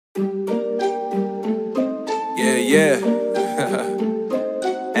Yeah.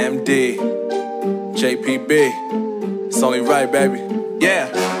 MD, JPB. It's only right, baby. Yeah,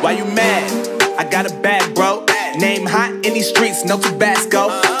 why you mad? I got a bag, bro. Name hot in these streets, no Tabasco.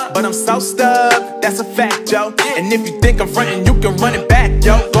 But I'm so stuck, that's a fact, yo. And if you think I'm frontin', you can run it back,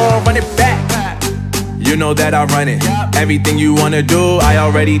 yo. Go and run it back. You know that I run it. Everything you wanna do, I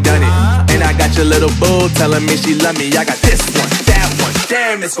already done it. And I got your little boo telling me she love me. I got this one, that one.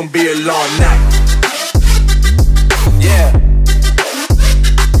 Damn, it's gonna be a long night. Yeah.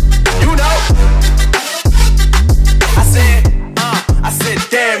 You know. I said,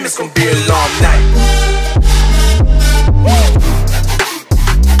 damn, it's gonna be a long night.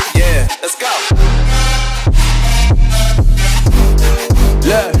 Yeah, let's go.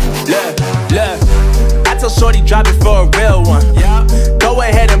 Look. I tell shorty drop it for a real one. Go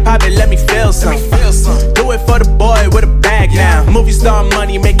ahead and pop it, let me feel some. Do it for the boy with a bag now. Movie star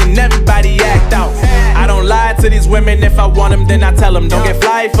money making everybody act out. I don't lie to these women, if I want them then I tell them. Don't get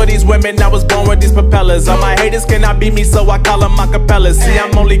fly for these women, I was born with these propellers. All my haters cannot beat me, so I call them acapellas. See,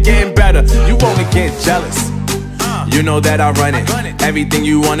 I'm only getting better, you only get jealous. You know that I run it. Everything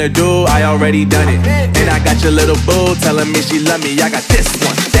you wanna do, I already done it. And I got your little boo telling me she love me. I got this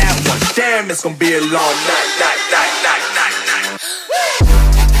one, that one. Damn, it's gonna be a long night.